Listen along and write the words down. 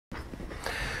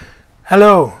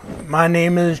Hello, my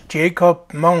name is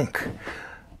Jacob Monk.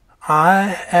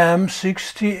 I am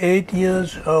 68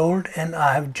 years old and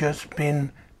I have just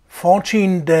been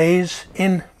 14 days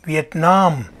in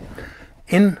Vietnam,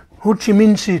 in Ho Chi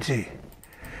Minh City.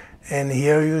 And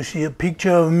here you see a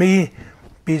picture of me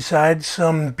beside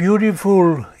some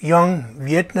beautiful young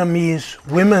Vietnamese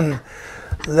women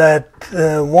that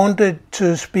wanted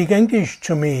to speak English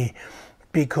to me.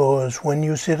 Because when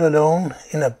you sit alone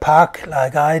in a park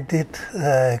like I did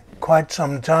quite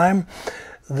some time,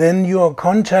 then you are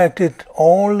contacted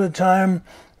all the time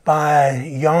by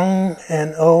young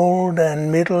and old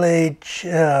and middle-aged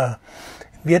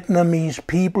Vietnamese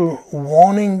people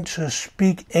wanting to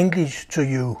speak English to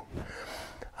you.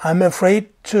 I'm afraid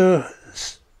to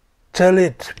tell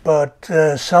it, but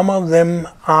some of them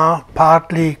are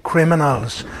partly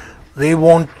criminals. They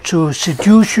want to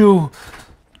seduce you,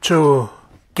 to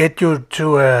get you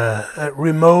to a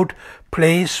remote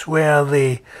place where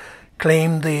they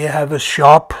claim they have a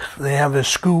shop, they have a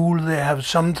school, they have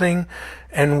something,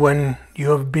 and when you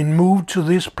have been moved to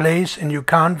this place and you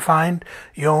can't find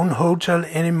your own hotel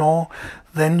anymore,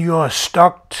 then you are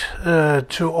stuck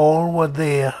to all what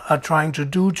they are trying to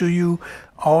do to you,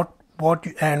 or what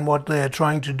they are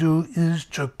trying to do is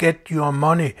to get your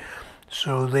money.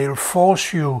 So they'll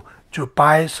force you to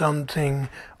buy something,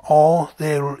 or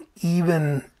they'll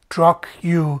even drug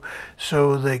you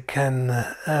so they can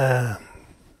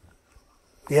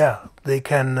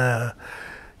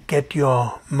get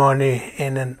your money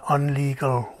in an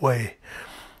illegal way.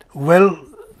 Well,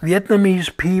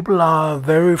 Vietnamese people are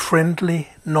very friendly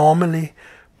normally,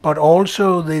 but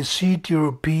also they see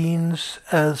Europeans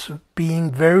as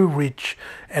being very rich,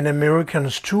 and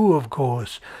Americans too, of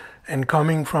course. And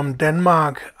coming from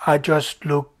Denmark, I just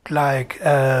looked like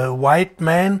a white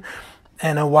man,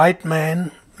 and a white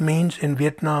man means in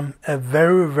Vietnam a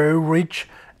very, very rich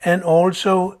and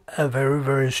also a very,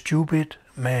 very stupid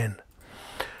man.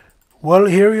 Well,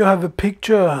 here you have a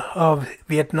picture of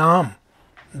Vietnam.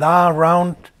 There are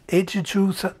around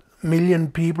 82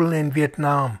 million people in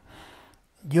Vietnam.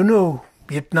 You know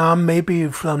Vietnam maybe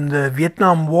from the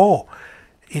Vietnam War.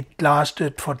 It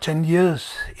lasted for 10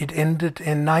 years. It ended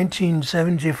in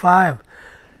 1975.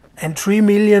 And 3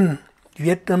 million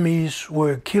Vietnamese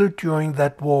were killed during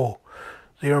that war.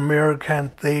 The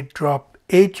Americans, they dropped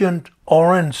Agent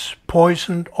Orange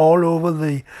poisoned all over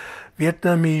the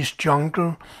Vietnamese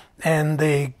jungle, and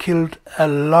they killed a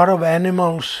lot of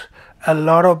animals, a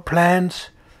lot of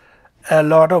plants, a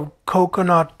lot of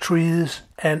coconut trees,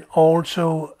 and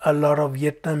also a lot of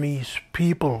Vietnamese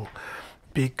people.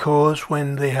 Because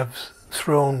when they have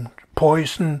thrown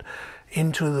poison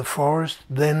into the forest,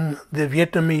 then the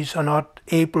Vietnamese are not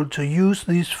able to use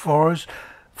these forests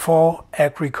for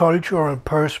agricultural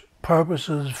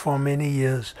purposes for many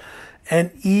years.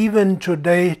 And even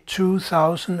today,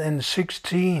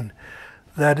 2016,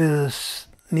 that is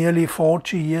nearly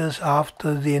 40 years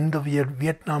after the end of the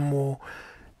Vietnam War,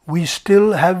 we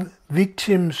still have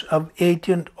victims of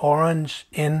Agent Orange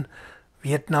in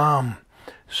Vietnam.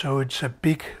 So it's a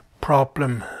big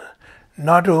problem,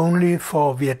 not only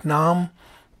for Vietnam,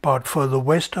 but for the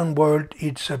Western world.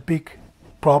 It's a big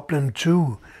problem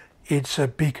too. It's a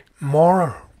big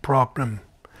moral problem.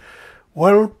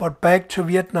 Well, but back to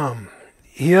Vietnam.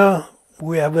 Here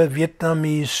we have a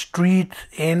Vietnamese street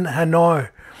in Hanoi,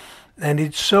 and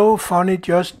it's so funny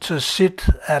just to sit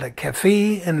at a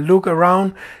cafe and look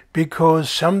around, because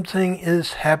something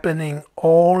is happening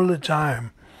all the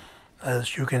time.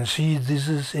 As you can see, this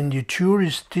is in the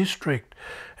tourist district,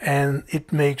 and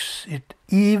it makes it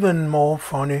even more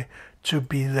funny to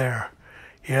be there.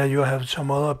 Here you have some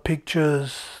other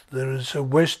pictures. There is a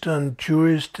Western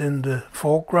tourist in the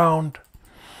foreground.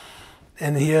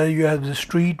 And here you have the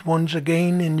street once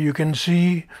again, and you can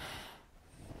see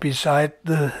beside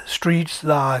the streets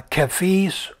there are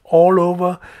cafes all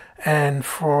over, and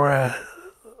for a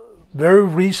very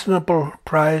reasonable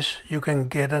price you can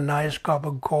get a nice cup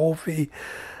of coffee,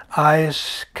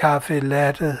 ice, cafe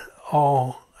latte,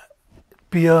 or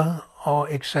beer, or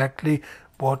exactly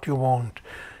what you want.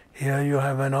 Here you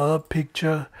have another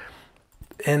picture,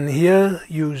 and here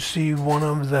you see one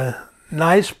of the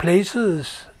nice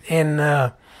places in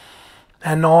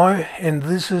Hanoi, and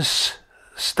this is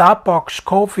Starbucks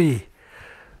coffee.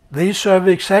 They serve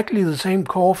exactly the same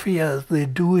coffee as they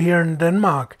do here in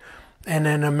Denmark and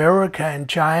in America and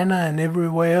China and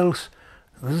everywhere else.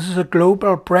 This is a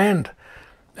global brand.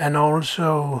 And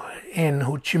also in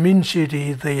Ho Chi Minh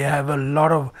City they have a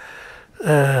lot of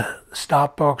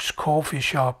Starbucks coffee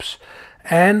shops.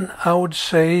 And I would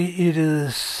say it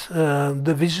is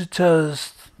the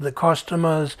visitors, the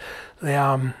customers, they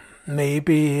are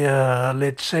maybe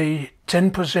let's say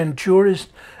 10% tourist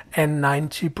and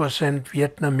 90%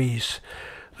 Vietnamese.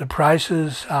 The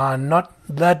prices are not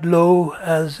that low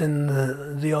as in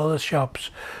the other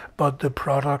shops, but the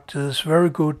product is very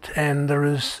good, and there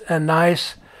is a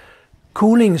nice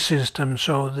cooling system,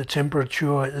 so the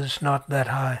temperature is not that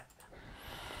high.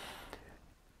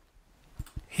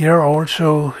 Here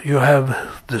also you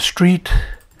have the street,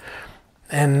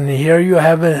 and here you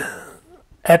have a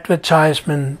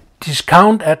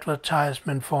discount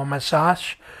advertisement for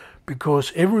massage,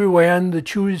 because everywhere in the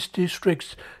tourist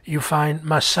districts you find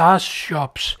massage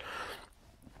shops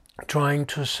trying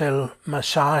to sell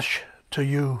massage to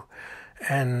you.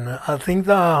 And I think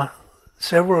there are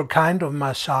several kinds of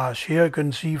massage. Here you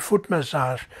can see foot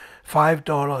massage,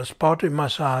 $5, body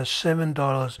massage,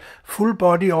 $7, full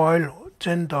body oil,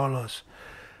 $10.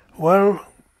 Well,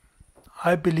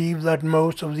 I believe that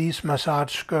most of these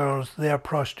massage girls, they are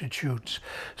prostitutes.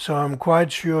 So I'm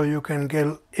quite sure you can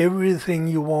get everything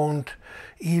you want,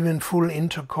 even full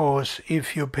intercourse,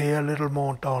 if you pay a little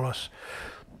more dollars.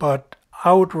 But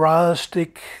I would rather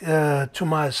stick to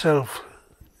myself,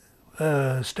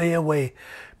 stay away,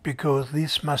 because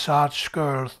these massage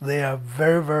girls, they are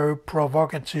very, very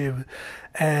provocative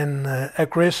and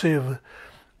aggressive.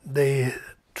 They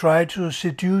try to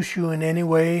seduce you in any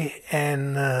way,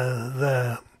 and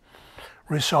the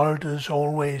result is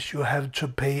always you have to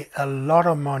pay a lot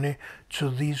of money to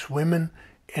these women,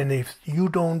 and if you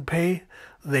don't pay,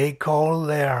 they call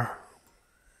their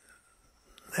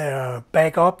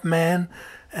backup man,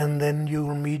 and then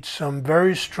you'll meet some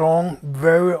very strong,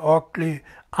 very ugly,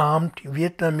 armed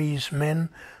Vietnamese men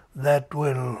that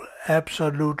will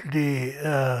absolutely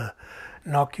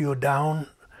knock you down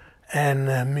and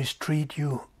mistreat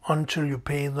you until you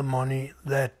pay the money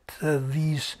that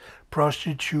these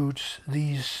prostitutes,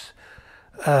 these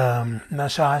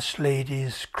massage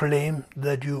ladies claim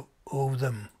that you owe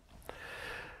them.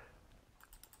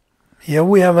 Here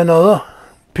we have another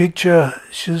picture.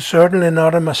 She's certainly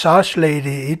not a massage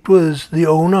lady. It was the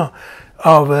owner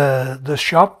of the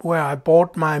shop where I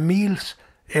bought my meals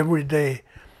every day.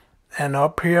 And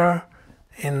up here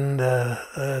in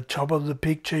the top of the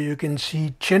picture you can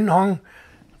see Chin Hong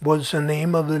was the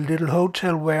name of the little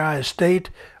hotel where I stayed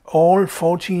all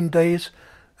 14 days.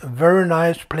 A very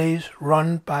nice place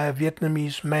run by a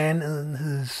Vietnamese man and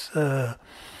his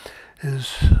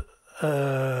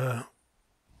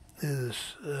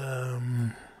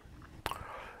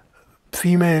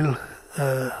female,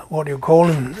 what do you call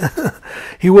him?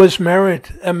 He was married,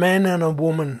 a man and a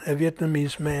woman, a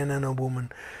Vietnamese man and a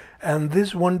woman. And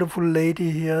this wonderful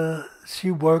lady here, she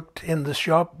worked in the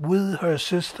shop with her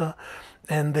sister,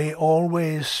 and they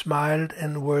always smiled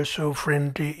and were so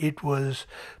friendly. It was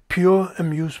pure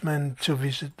amusement to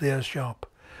visit their shop.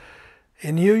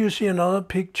 And here you see another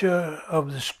picture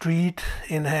of the street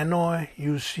in Hanoi.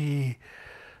 You see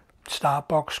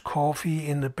Starbucks coffee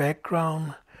in the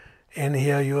background. And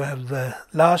here you have the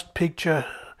last picture.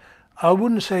 I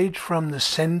wouldn't say it's from the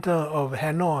center of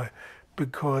Hanoi,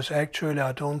 because actually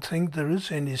I don't think there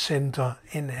is any center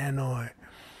in Hanoi.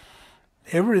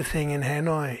 Everything in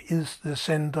Hanoi is the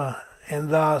center, and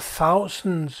there are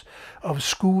thousands of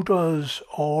scooters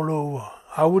all over.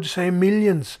 I would say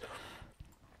millions.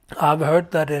 I've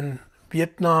heard that in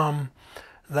Vietnam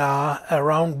there are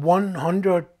around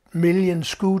 100 million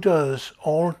scooters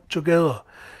all together,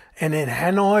 and in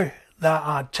Hanoi there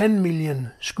are 10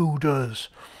 million scooters.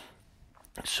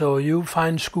 So you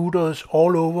find scooters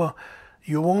all over.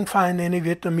 You won't find any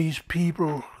Vietnamese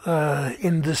people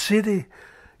in the city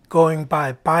going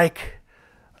by bike.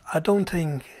 I don't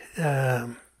think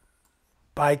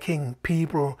biking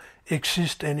people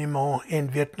exist anymore in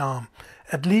Vietnam,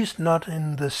 at least not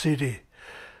in the city.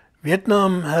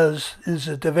 Vietnam is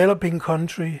a developing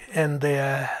country, and they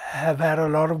have had a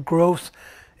lot of growth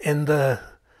in the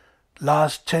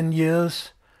last 10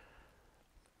 years.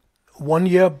 1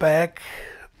 year back,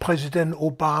 President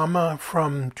Obama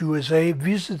from USA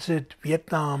visited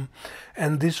Vietnam,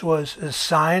 and this was a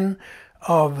sign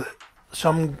of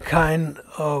some kind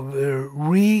of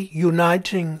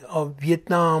reuniting of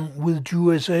Vietnam with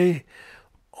USA.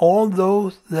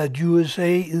 Although that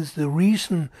USA is the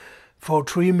reason for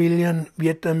 3 million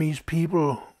Vietnamese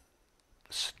people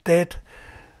dead,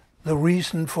 the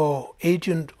reason for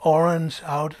Agent Orange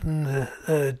out in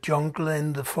the jungle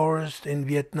and the forest in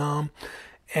Vietnam,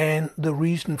 and the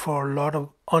reason for a lot of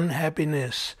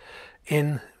unhappiness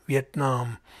in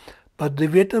Vietnam. But the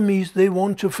Vietnamese, they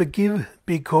want to forgive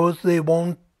because they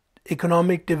want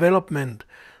economic development.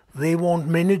 They want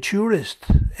many tourists,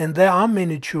 and there are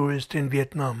many tourists in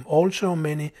Vietnam, also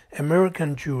many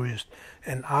American tourists.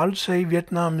 And I'll say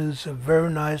Vietnam is a very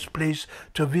nice place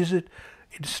to visit.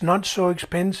 It's not so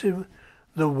expensive,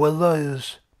 the weather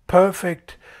is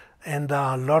perfect, and there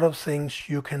are a lot of things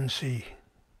you can see.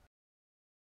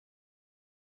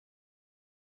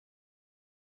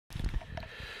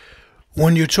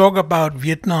 When you talk about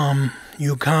Vietnam,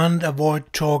 you can't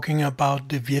avoid talking about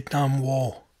the Vietnam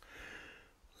War.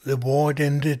 The war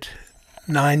ended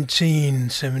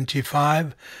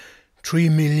 1975. 3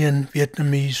 million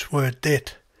Vietnamese were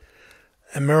dead.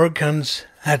 Americans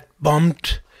had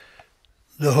bombed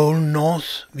the whole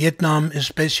North Vietnam,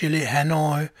 especially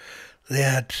Hanoi. They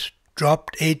had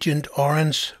dropped Agent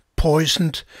Orange,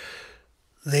 poisoned.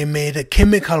 They made a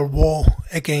chemical war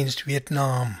against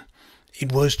Vietnam.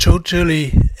 It was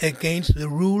totally against the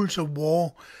rules of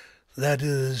war that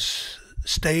is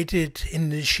stated in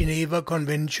the Geneva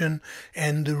Convention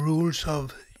and the rules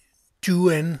of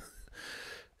UN,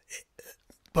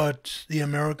 but the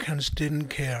Americans didn't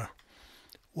care.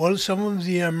 Well, some of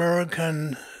the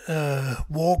American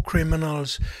war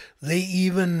criminals, they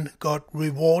even got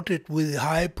rewarded with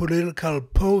high political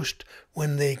post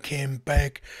when they came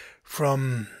back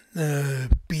from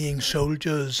being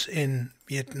soldiers in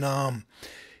Vietnam.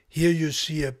 Here you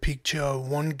see a picture of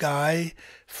one guy.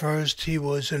 First he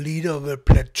was a leader of a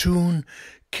platoon,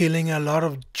 killing a lot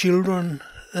of children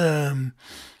and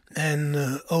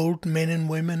old men and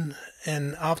women.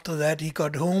 And after that he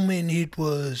got home and he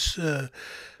was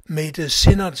made a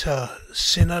senator,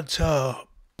 Senator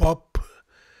Bob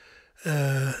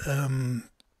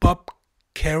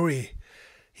Kerry.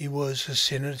 He was a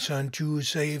senator in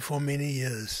USA for many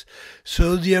years.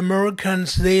 So the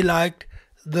Americans, they liked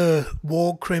the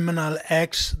war criminal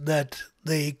acts that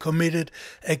they committed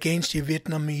against the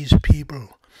Vietnamese people.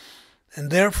 And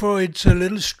therefore it's a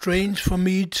little strange for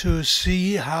me to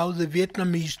see how the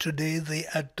Vietnamese today, they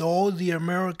adore the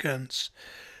Americans.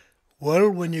 Well,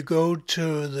 when you go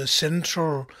to the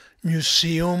Central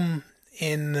Museum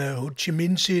in Ho Chi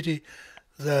Minh City,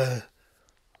 the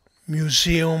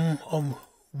Museum of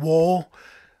War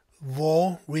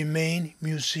Remain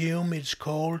Museum it's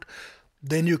called,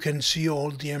 then you can see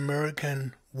all the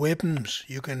American weapons.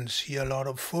 You can see a lot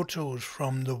of photos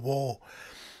from the war.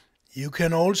 You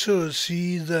can also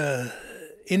see the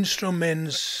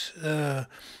instruments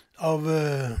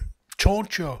of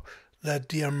torture that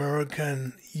the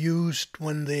American used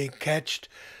when they catched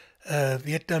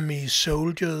Vietnamese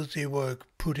soldiers. They were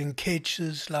put in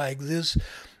cages like this,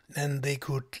 and they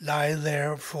could lie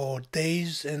there for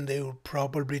days and they would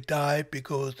probably die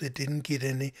because they didn't get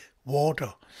any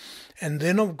water. And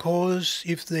then, of course,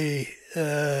 if they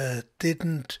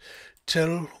didn't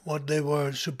tell what they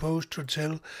were supposed to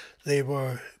tell, they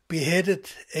were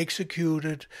beheaded,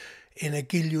 executed in a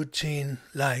guillotine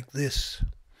like this.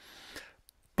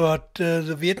 But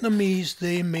the Vietnamese,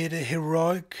 they made a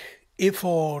heroic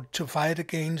effort to fight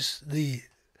against the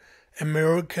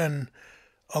American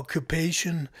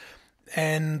occupation,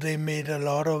 and they made a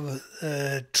lot of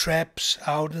traps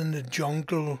out in the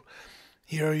jungle.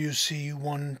 Here you see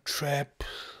one trap.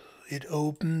 It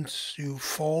opens, you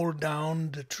fall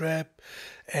down the trap,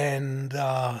 and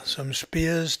some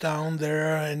spears down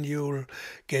there, and you'll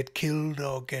get killed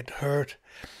or get hurt.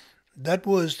 That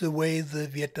was the way the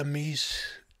Vietnamese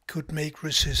could make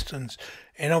resistance.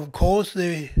 And of course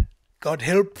they got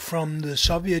help from the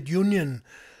Soviet Union.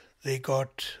 They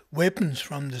got weapons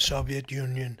from the Soviet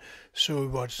Union. So it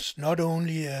was not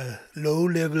only a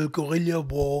low-level guerrilla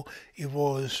war, it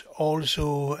was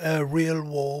also a real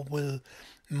war with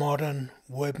modern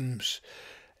weapons.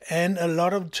 And a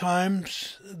lot of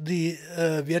times the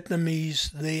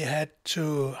Vietnamese, they had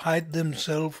to hide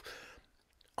themselves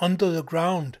under the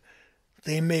ground.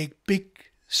 They make big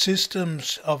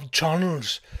systems of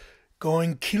tunnels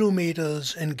going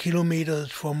kilometers and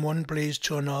kilometers from one place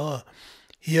to another.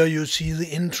 Here you see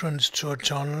the entrance to a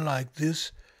tunnel like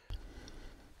this.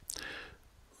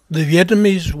 The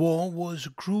Vietnamese War was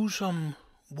a gruesome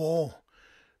war.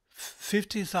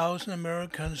 50,000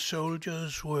 American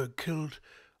soldiers were killed,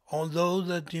 although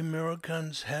that the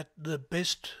Americans had the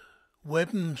best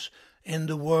weapons in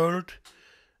the world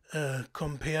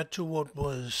compared to what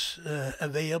was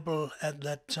available at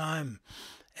that time.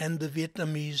 And the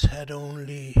Vietnamese had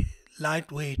only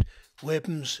lightweight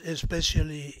weapons,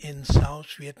 especially in South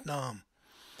Vietnam.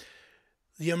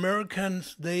 The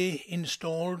Americans, they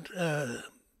installed a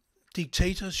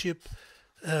dictatorship,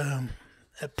 a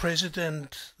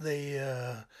president. They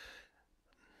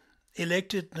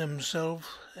elected themselves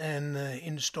and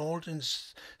installed in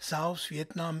South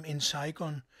Vietnam, in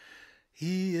Saigon.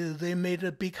 They made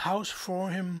a big house for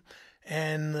him,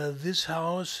 and this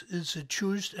house is a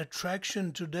tourist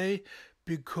attraction today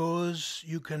because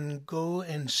you can go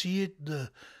and see it. The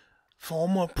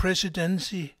former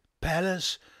presidency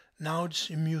palace. Now it's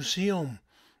a museum.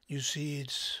 You see,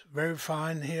 it's very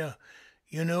fine here.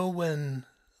 You know, when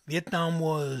Vietnam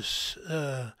was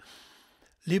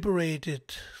liberated,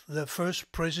 the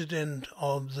first president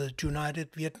of the United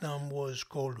Vietnam was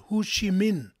called Ho Chi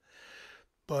Minh.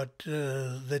 But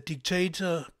the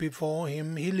dictator before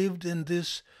him, he lived in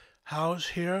this house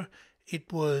here.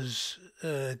 It was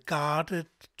guarded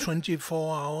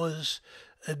 24 hours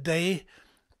a day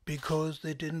because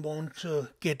they didn't want to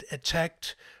get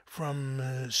attacked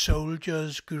from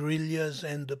soldiers, guerrillas,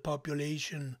 and the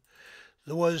population.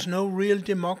 There was no real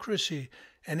democracy,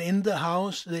 and in the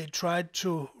house they tried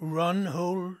to run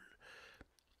whole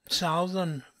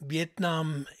southern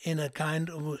Vietnam in a kind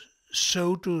of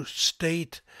pseudo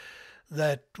state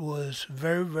that was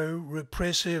very, very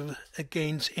repressive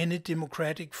against any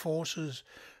democratic forces.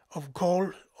 Of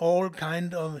course, all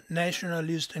kind of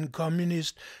nationalists and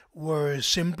communists were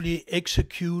simply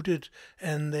executed,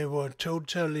 and they were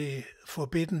totally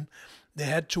forbidden. They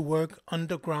had to work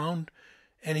underground.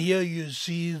 And here you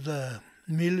see the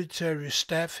military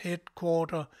staff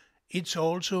headquarters. It's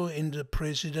also in the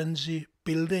presidency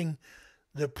building.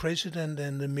 The president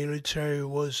and the military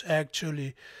was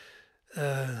actually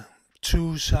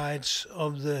two sides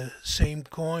of the same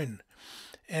coin.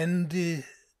 And the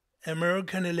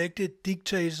American elected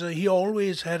dictator, he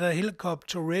always had a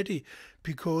helicopter ready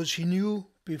because he knew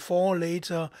before or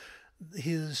later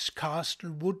his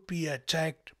castle would be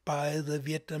attacked by the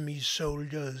Vietnamese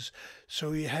soldiers.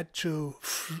 So he had to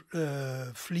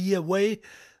flee away,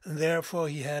 and therefore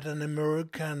he had an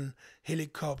American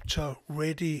helicopter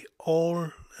ready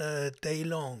all day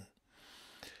long.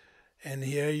 And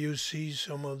here you see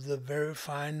some of the very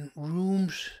fine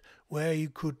rooms where you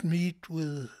could meet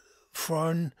with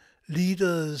foreign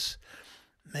leaders.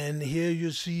 And here you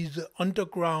see the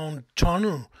underground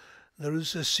tunnel. There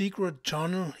is a secret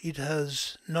tunnel. It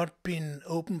has not been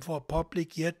open for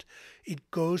public yet. It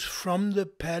goes from the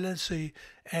palace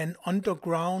and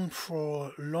underground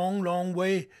for a long, long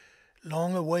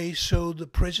away, so the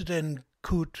president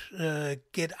could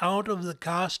get out of the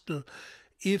castle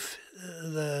if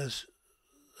the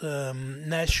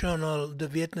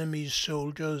Vietnamese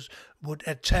soldiers would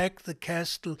attack the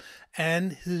castle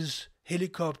and his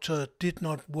helicopter did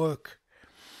not work.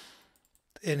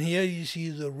 And here you see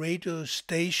the radio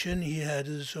station. He had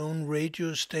his own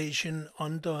radio station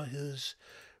under his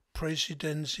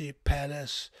presidency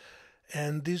palace.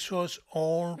 And this was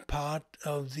all part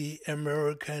of the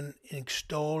American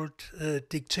installed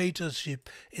dictatorship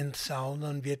in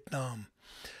southern Vietnam.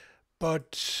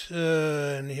 But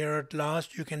and here at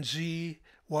last you can see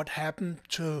what happened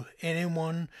to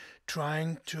anyone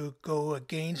trying to go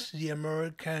against the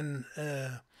American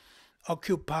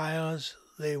occupiers.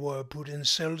 They were put in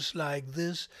cells like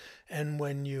this, and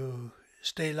when you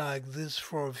stay like this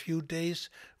for a few days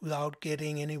without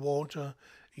getting any water,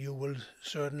 you will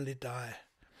certainly die.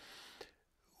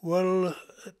 Well,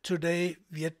 today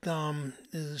Vietnam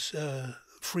is a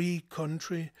free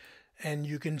country, and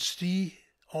you can see,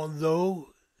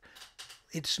 although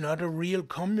it's not a real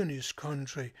communist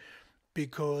country,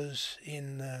 because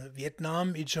in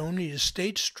Vietnam it's only a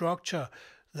state structure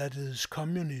that is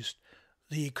communist.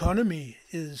 The economy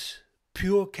is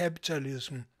pure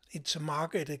capitalism. It's a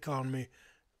market economy,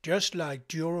 just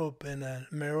like Europe and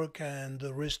America and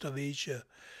the rest of Asia.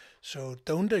 So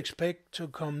don't expect to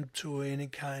come to any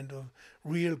kind of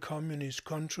real communist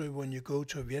country when you go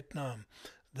to Vietnam.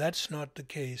 That's not the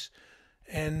case.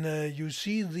 And you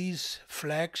see these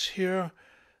flags here.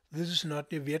 This is not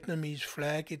the Vietnamese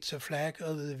flag. It's a flag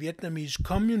of the Vietnamese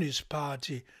Communist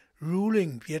Party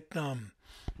ruling Vietnam.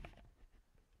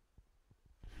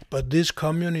 But this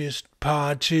Communist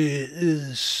Party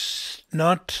is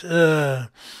not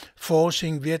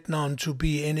forcing Vietnam to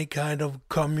be any kind of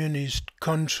communist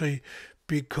country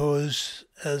because,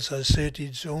 as I said,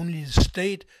 it's only the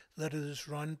state that is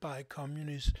run by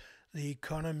communists. The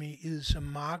economy is a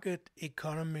market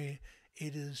economy.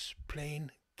 It is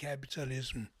plain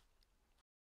capitalism.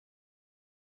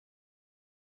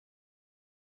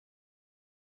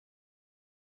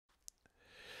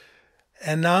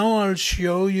 And now I'll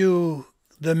show you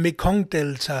the Mekong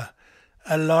Delta.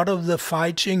 A lot of the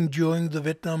fighting during the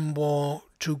Vietnam War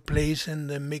took place in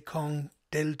the Mekong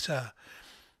Delta.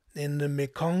 In the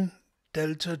Mekong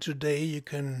Delta today you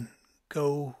can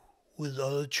go with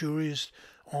other tourists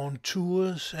on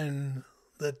tours, and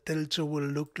the delta will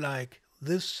look like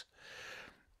this.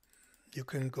 You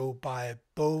can go by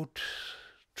boat,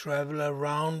 travel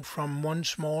around from one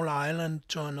small island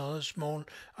to another small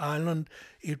island.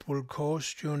 It will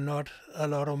cost you not a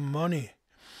lot of money.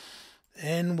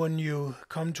 And when you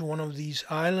come to one of these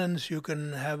islands, you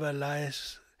can have a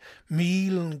nice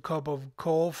meal and a cup of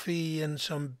coffee and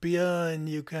some beer, and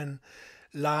you can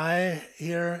lie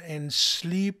here and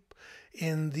sleep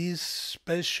in these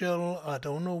special, I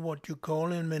don't know what you call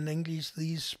them in English,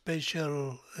 these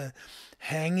special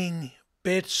hanging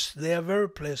beds. They are very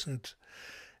pleasant.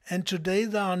 And today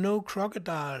there are no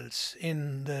crocodiles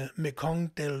in the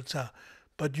Mekong Delta,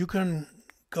 but you can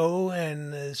go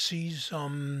and see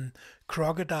some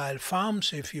crocodile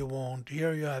farms if you want.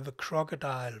 Here you have a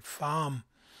crocodile farm.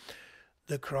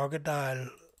 The crocodile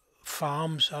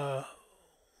farms are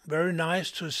very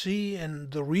nice to see,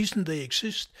 and the reason they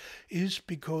exist is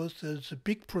because there's a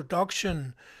big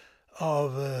production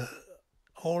of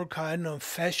all kind of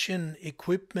fashion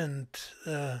equipment,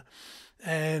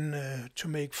 and to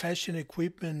make fashion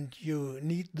equipment you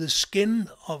need the skin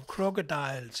of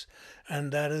crocodiles,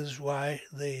 and that is why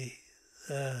they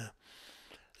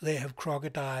have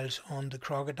crocodiles on the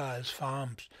crocodiles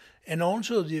farms. And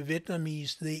also the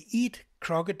Vietnamese, they eat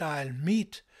crocodile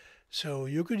meat, so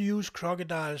you could use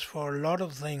crocodiles for a lot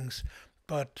of things.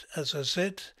 But as I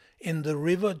said, in the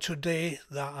river today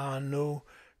there are no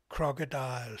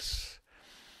crocodiles.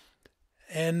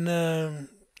 And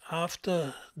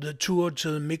after the tour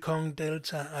to the Mekong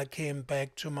Delta, I came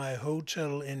back to my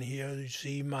hotel, and here you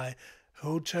see my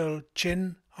hotel,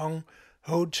 Chen Hong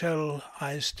Hotel.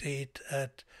 I stayed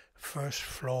at first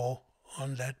floor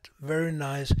on that very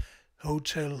nice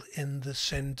hotel in the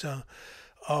center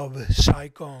of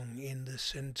Saigon, in the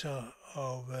center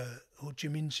of Ho Chi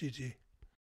Minh City.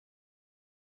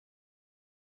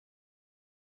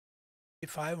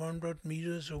 500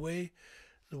 meters away,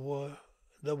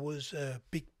 there was a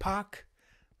big park.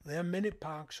 There are many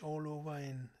parks all over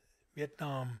in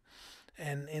Vietnam.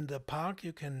 And in the park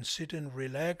you can sit and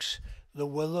relax. The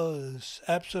weather is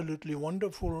absolutely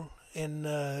wonderful in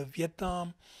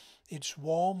Vietnam. It's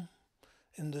warm.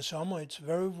 In the summer it's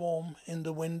very warm. In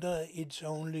the winter it's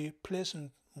only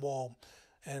pleasant warm.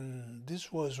 And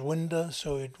this was winter,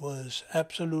 so it was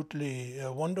absolutely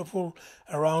wonderful.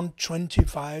 Around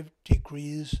 25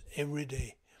 degrees every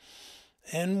day.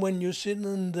 And when you sit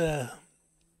in the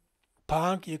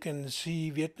park, you can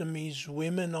see Vietnamese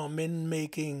women or men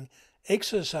making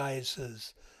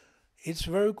exercises. It's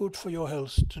very good for your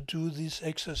health to do these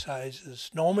exercises.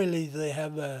 Normally they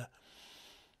have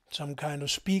some kind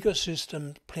of speaker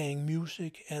system playing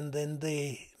music, and then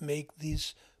they make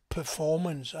this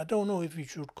performance. I don't know if you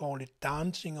should call it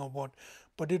dancing or what,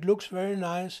 but it looks very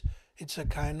nice. It's a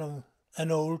kind of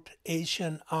an old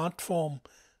Asian art form.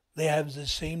 They have the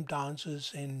same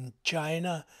dances in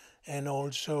China and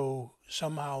also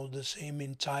somehow the same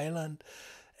in Thailand.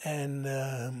 And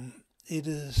it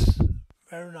is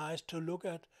very nice to look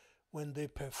at when they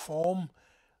perform.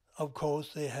 Of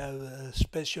course, they have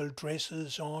special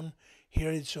dresses on.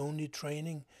 Here it's only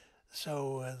training.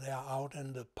 So they are out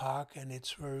in the park, and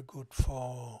it's very good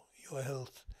for your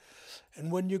health.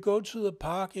 And when you go to the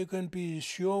park, you can be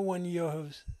sure when you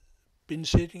have been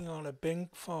sitting on a bench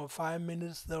for 5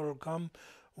 minutes, there will come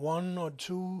 1 or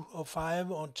 2 or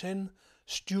 5 or 10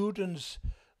 students.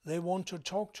 They want to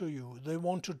talk to you. They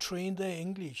want to train their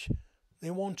English.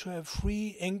 They want to have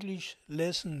free English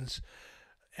lessons.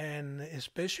 And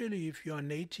especially if you're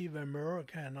native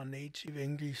American or native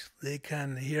English, they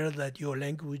can hear that your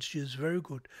language is very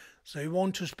good. So they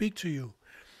want to speak to you.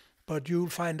 But you'll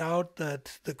find out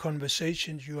that the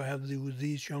conversations you have with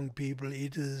these young people,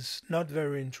 it is not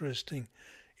very interesting.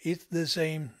 It's the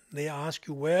same. They ask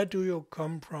you, where do you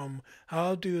come from?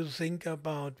 How do you think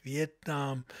about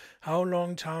Vietnam? How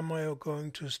long time are you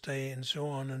going to stay? And so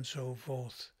on and so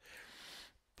forth.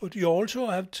 But you also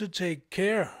have to take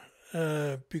care,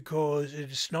 because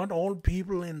it's not all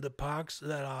people in the parks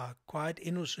that are quite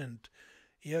innocent.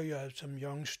 Here you have some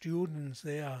young students.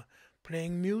 They are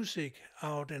playing music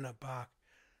out in a park.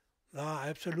 There are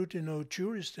absolutely no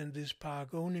tourists in this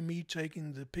park, only me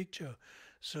taking the picture.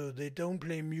 So they don't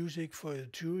play music for the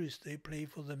tourists, they play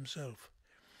for themselves.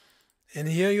 And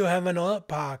here you have another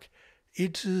park.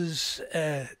 It is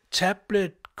a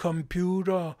tablet,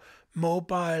 computer,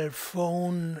 mobile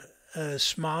phone,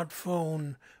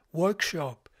 smartphone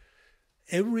workshop.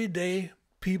 Every day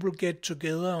people get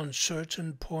together on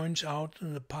certain points out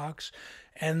in the parks,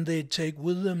 and they take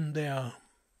with them their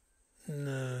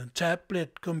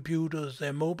tablet computers,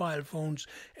 their mobile phones,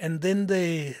 and then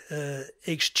they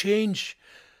exchange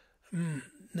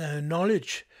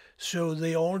knowledge. So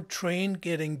they all train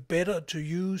getting better to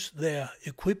use their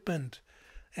equipment,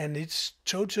 and it's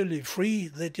totally free.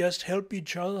 They just help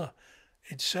each other.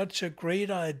 It's such a great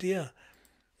idea.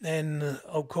 And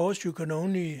of course you can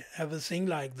only have a thing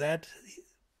like that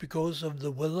because of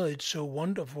the weather. It's so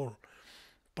wonderful.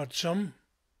 But some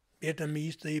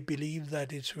Vietnamese, they believe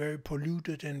that it's very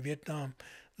polluted in Vietnam.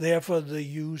 Therefore, they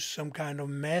use some kind of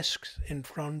masks in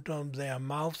front of their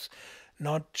mouths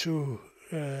not to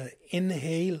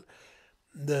inhale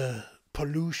the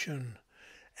pollution.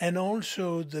 And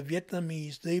also the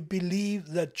Vietnamese, they believe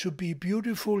that to be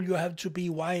beautiful, you have to be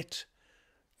white.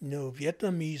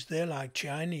 Vietnamese, they're like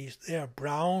Chinese. They're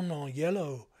brown or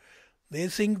yellow. They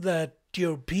think that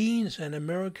Europeans and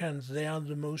Americans, they are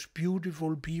the most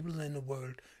beautiful people in the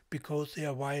world because they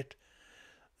are white.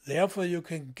 Therefore, you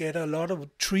can get a lot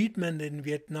of treatment in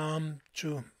Vietnam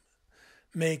to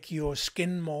make your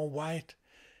skin more white.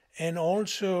 And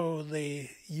also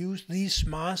they use these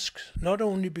masks not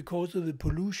only because of the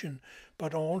pollution,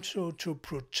 but also to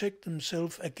protect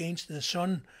themselves against the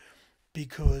sun.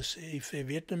 Because if a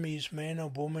Vietnamese man or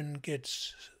woman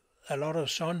gets a lot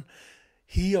of sun,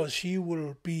 he or she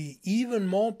will be even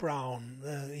more brown.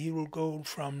 He will go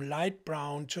from light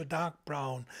brown to dark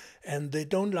brown. And they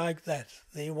don't like that.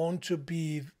 They want to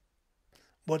be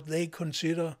what they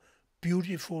consider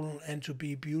beautiful, and to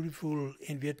be beautiful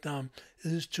in Vietnam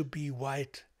is to be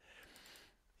white.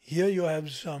 Here you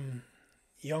have some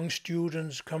young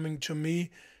students coming to me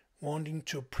wanting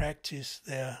to practice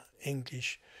their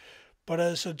English. But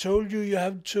as I told you, you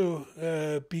have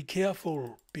to be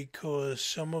careful, because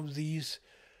some of these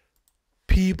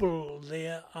people,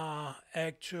 they are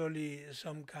actually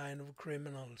some kind of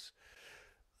criminals.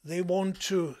 They want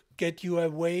to get you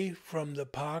away from the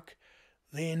park.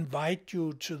 They invite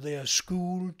you to their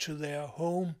school, to their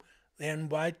home. They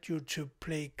invite you to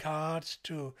play cards,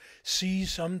 to see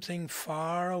something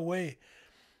far away.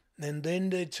 And then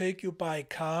they take you by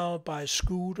car, by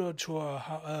scooter to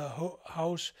a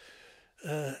house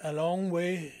a long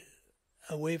way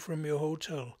away from your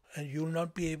hotel. And you'll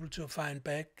not be able to find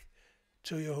back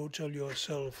to your hotel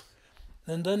yourself.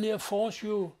 And then they force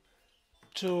you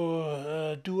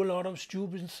to do a lot of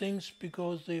stupid things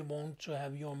because they want to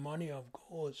have your money, of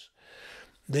course.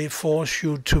 They force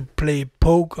you to play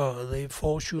poker. They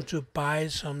force you to buy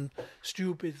some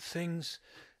stupid things.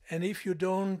 And if you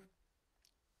don't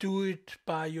do it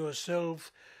by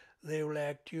yourself, they will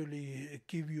actually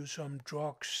give you some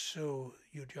drugs, so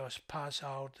you just pass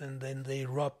out, and then they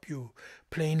rob you,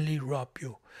 plainly rob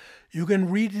you. You can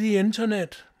read the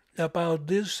internet about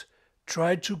this.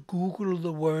 Try to Google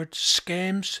the word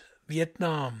scams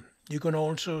Vietnam. You can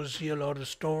also see a lot of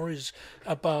stories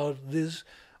about this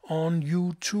on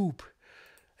YouTube.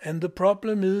 And the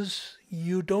problem is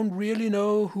you don't really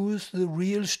know who's the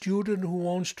real student who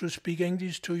wants to speak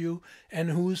English to you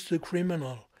and who's the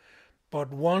criminal.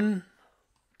 But one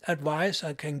advice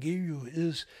I can give you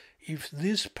is, if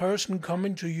this person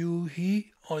coming to you,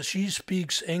 he or she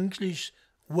speaks English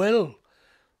well,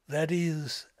 that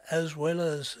is, as well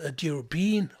as a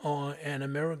European or an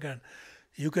American,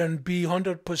 you can be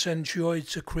 100% sure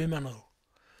it's a criminal.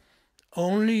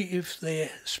 Only if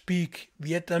they speak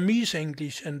Vietnamese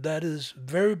English, and that is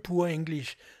very poor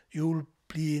English, you will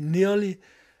be nearly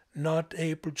not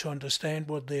able to understand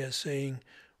what they are saying.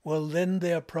 Well, then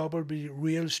they are probably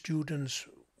real students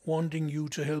wanting you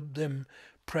to help them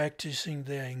practicing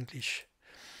their English.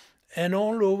 And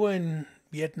all over in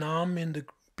Vietnam, in the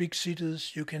big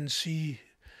cities, you can see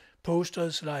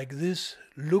posters like this,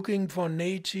 looking for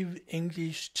native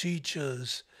English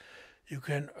teachers. You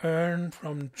can earn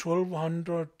from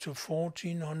 $1,200 to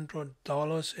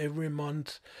 $1,400 every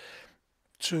month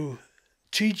to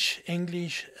teach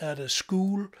English at a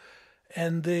school,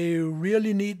 and they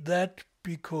really need that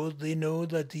because they know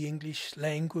that the English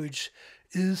language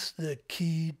is the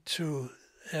key to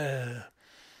a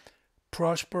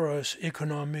prosperous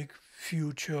economic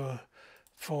future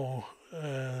for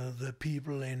the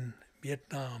people in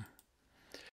Vietnam.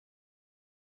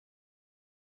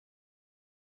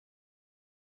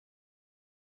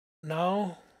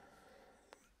 Now,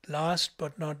 last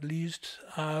but not least,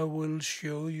 I will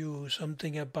show you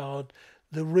something about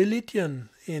the religion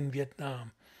in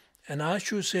Vietnam. And I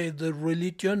should say the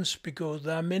religions because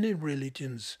there are many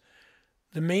religions.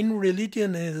 The main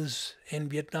religion in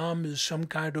Vietnam is some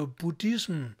kind of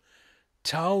Buddhism,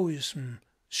 Taoism,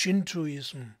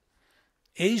 Shintoism,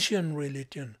 Asian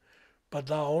religion. But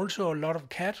there are also a lot of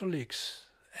Catholics,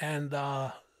 and there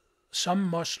are some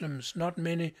Muslims, not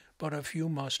many, but a few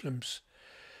Muslims.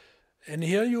 And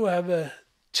here you have a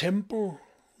temple.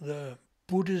 The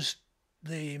Buddhists,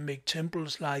 they make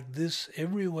temples like this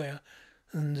everywhere.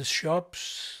 In the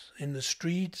shops, in the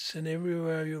streets, and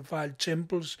everywhere you find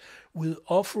temples with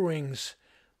offerings.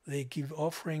 They give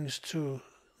offerings to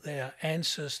their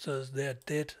ancestors, their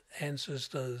dead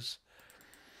ancestors.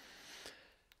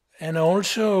 And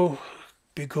also,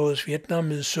 because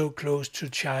Vietnam is so close to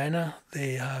China,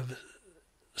 they have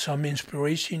some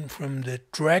inspiration from the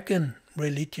dragon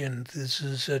religion. This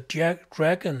is a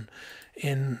dragon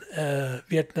in a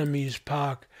Vietnamese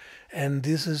park, and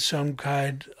this is some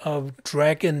kind of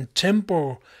dragon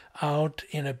temple out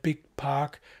in a big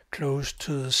park close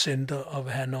to the center of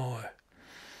Hanoi.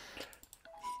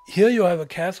 Here you have a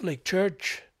Catholic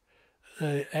church.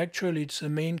 Actually, it's the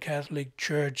main Catholic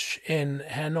church in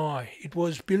Hanoi. It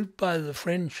was built by the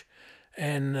French,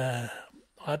 and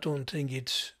I don't think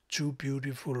it's too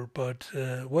beautiful, but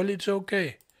well, it's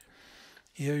okay.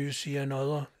 Here you see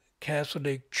another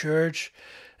Catholic church,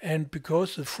 and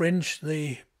because the French,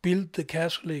 they built the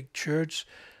Catholic church,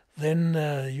 then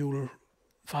you'll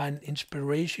find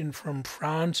inspiration from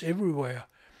France everywhere.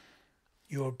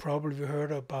 You have probably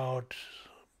heard about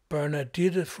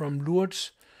Bernadette from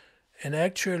Lourdes, and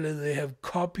actually they have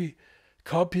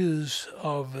copies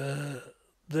of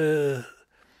the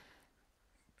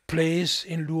place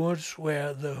in Lourdes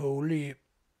where the Holy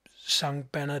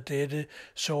Saint Bernadette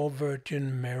saw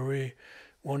Virgin Mary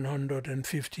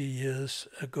 150 years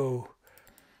ago.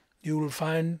 You will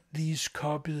find these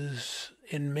copies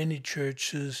in many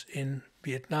churches in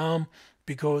Vietnam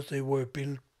because they were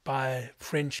built by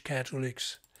French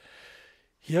Catholics.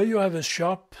 Here you have a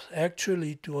shop.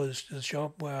 Actually, it was the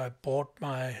shop where I bought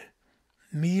my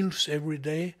meals every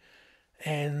day.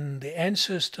 And the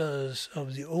ancestors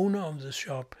of the owner of the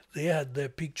shop, they had their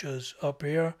pictures up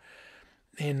here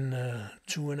in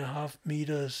 2.5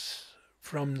 meters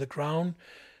from the ground.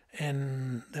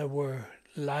 And there were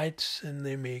lights, and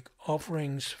they make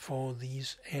offerings for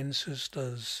these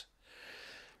ancestors.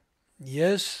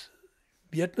 Yes,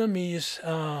 Vietnamese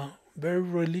are very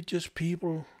religious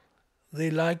people.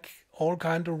 They like all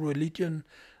kinds of religion.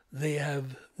 They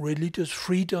have religious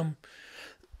freedom.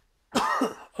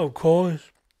 Of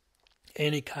course,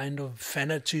 any kind of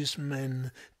fanaticism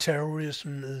and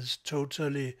terrorism is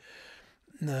totally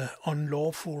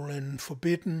unlawful and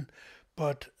forbidden.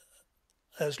 But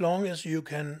as long as you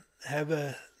can have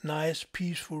a nice,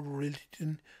 peaceful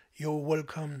religion, you're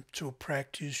welcome to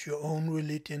practice your own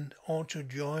religion or to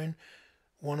join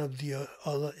one of the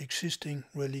other existing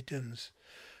religions.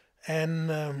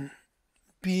 And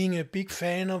being a big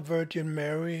fan of Virgin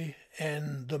Mary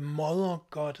and the mother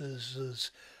goddesses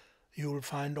you will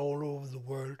find all over the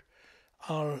world,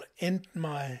 I'll end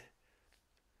my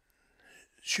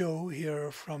show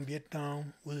here from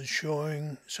Vietnam with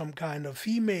showing some kind of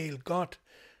female god.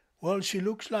 Well, she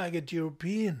looks like a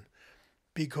European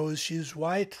because she's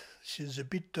white. She's a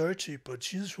bit dirty, but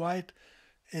she's white.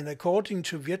 And according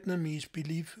to Vietnamese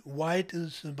belief, white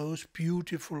is the most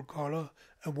beautiful color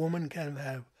a woman can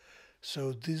have.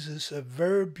 So this is a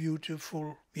very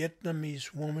beautiful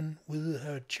Vietnamese woman with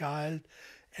her child,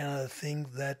 and I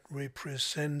think that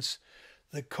represents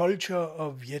the culture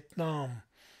of Vietnam.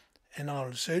 And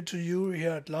I'll say to you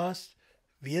here at last,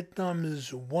 Vietnam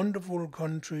is a wonderful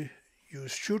country. You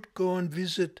should go and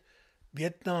visit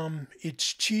Vietnam.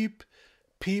 It's cheap,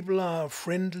 people are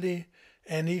friendly,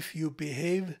 and if you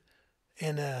behave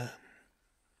in a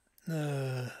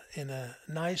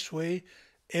nice way,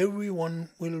 everyone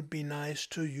will be nice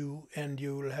to you, and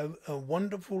you will have a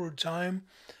wonderful time.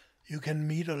 You can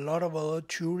meet a lot of other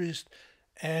tourists,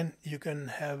 and you can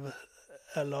have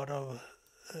a lot of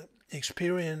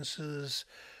experiences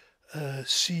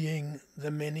seeing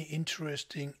the many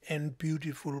interesting and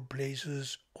beautiful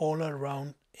places all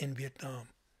around in Vietnam.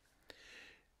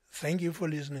 Thank you for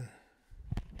listening.